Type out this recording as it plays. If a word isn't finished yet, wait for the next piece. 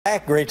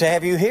Back. Great to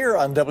have you here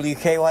on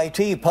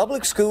WKYT.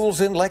 Public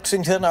schools in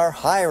Lexington are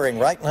hiring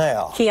right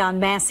now. Kiyon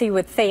Massey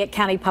with Fayette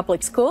County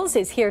Public Schools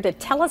is here to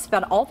tell us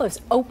about all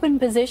those open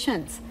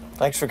positions.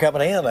 Thanks for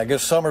coming in. I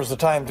guess summer's the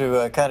time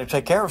to kind of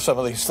take care of some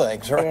of these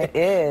things, right? It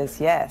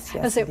is, yes.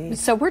 Yes,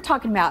 so we're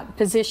talking about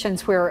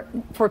positions where,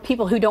 for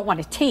people who don't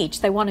want to teach,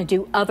 they want to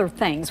do other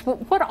things.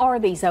 What are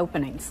these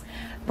openings?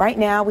 Right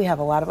now, we have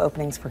a lot of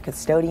openings for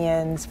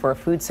custodians, for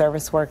food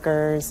service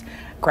workers,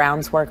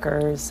 grounds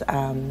workers,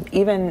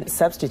 even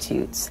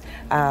substitutes.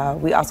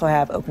 We also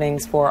have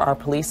openings for our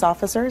police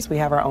officers. We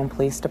have our own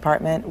police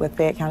department with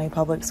Fayette County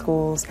Public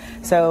Schools,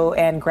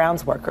 and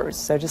grounds workers.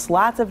 So just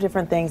lots of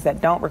different things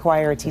that don't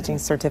require a teaching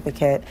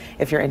certificate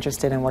if you're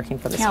interested in working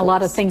for the schools. A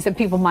lot of things that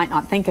people might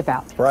not think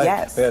about. Right.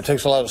 Yes. Yeah, it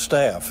takes a lot of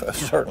staff,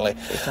 certainly.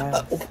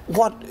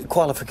 What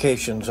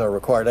qualifications are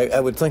required? I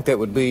would think that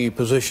would be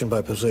position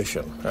by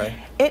position, right?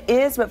 It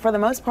is, but for the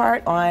most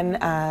part, on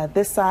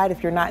this side,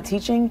 if you're not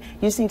teaching,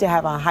 you just need to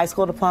have a high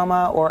school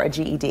diploma or a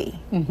GED.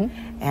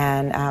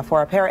 And for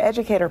our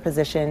paraeducator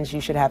positions,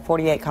 you should have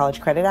 48 college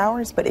credit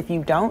hours. But if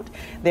you don't,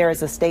 there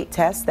is a state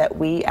test that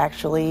we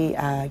actually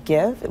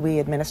give. We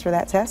administer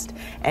that test,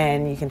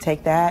 and you can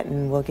take that,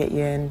 and we'll get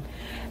you in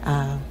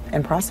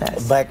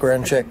process.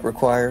 Background check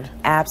required?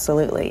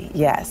 Absolutely,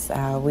 yes.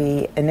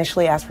 We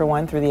initially ask for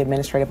one through the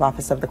Administrative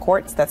Office of the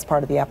Courts. That's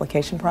part of the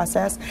application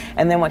process.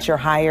 And then once you're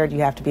hired, you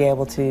have to be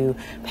able to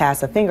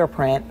pass a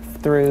fingerprint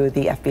through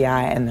the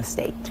FBI and the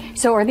state.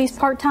 So are these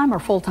part-time or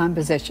full-time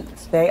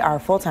positions? They are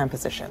full-time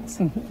positions,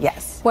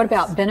 yes. What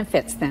about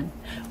benefits then?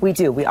 We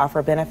do. We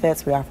offer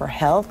benefits. We offer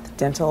health,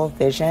 dental,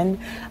 vision,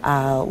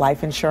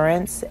 life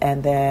insurance,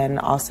 and then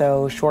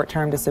also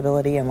short-term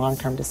disability and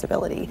long-term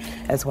disability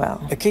as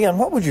well. Kiyon,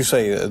 what would you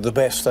say the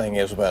best thing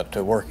is about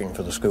working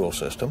for the school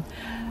system?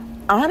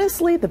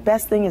 Honestly, the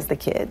best thing is the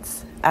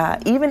kids.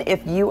 Even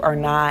if you are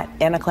not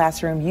in a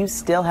classroom, you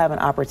still have an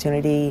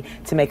opportunity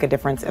to make a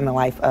difference in the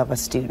life of a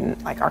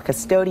student. Like our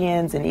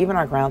custodians and even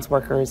our grounds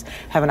workers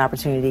have an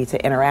opportunity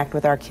to interact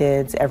with our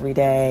kids every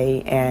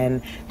day,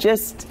 and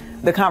just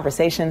the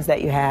conversations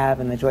that you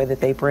have and the joy that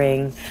they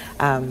bring.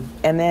 And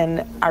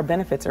then our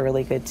benefits are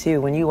really good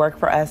too. When you work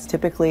for us,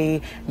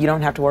 typically you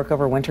don't have to work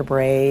over winter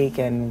break,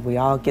 and we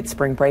all get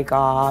spring break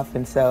off,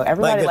 and so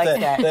everybody likes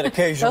that. That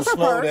occasional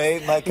snow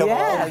day might come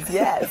along.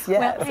 Yes.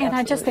 Well, and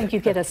I just think you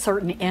get a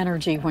certain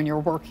energy when you're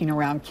working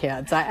around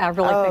kids. I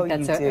really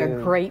think that's a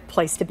great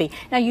place to be.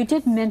 Now, you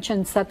did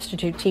mention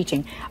substitute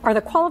teaching. Are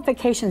the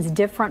qualifications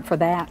different for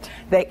that?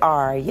 They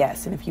are,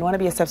 yes. And if you want to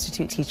be a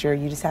substitute teacher,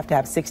 you just have to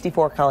have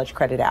 64 college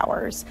credit hours.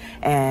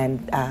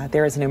 And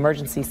there is an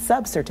emergency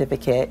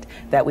sub-certificate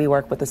that we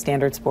work with the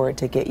Standards Board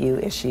to get you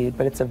issued,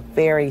 but it's a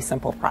very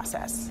simple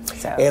process.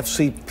 So.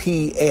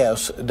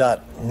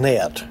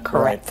 FCPS.net. Correct.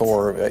 Right,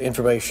 for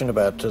information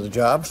about the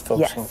jobs.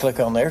 Folks can click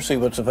on there, see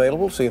what's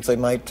available, see if they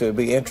might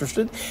be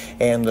interested.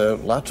 And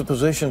lots of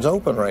positions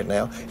open right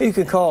now. You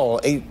can call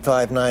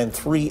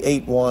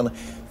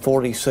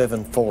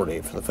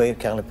 859-381-4740 for the Fayette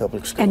County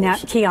Public Schools. And now,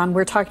 Kiyon,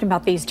 we're talking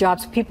about these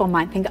jobs. People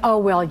might think, oh,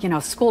 well, you know,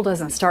 school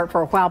doesn't start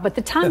for a while, but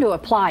the time to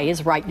apply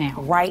is right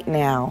now. Right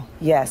now,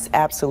 yes,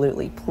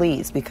 absolutely.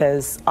 Please,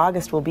 because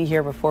August will be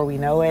here before we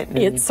know it.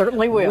 It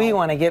certainly will. We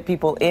want to get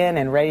people in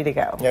and ready to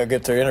go. Yeah,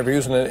 get their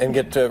interviews and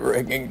get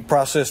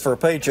processed for a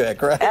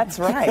paycheck, right? That's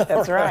right.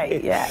 That's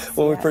right. Yes.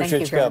 Well, we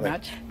appreciate you coming. Thank you very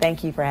much.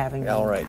 Thank you for having me. All right.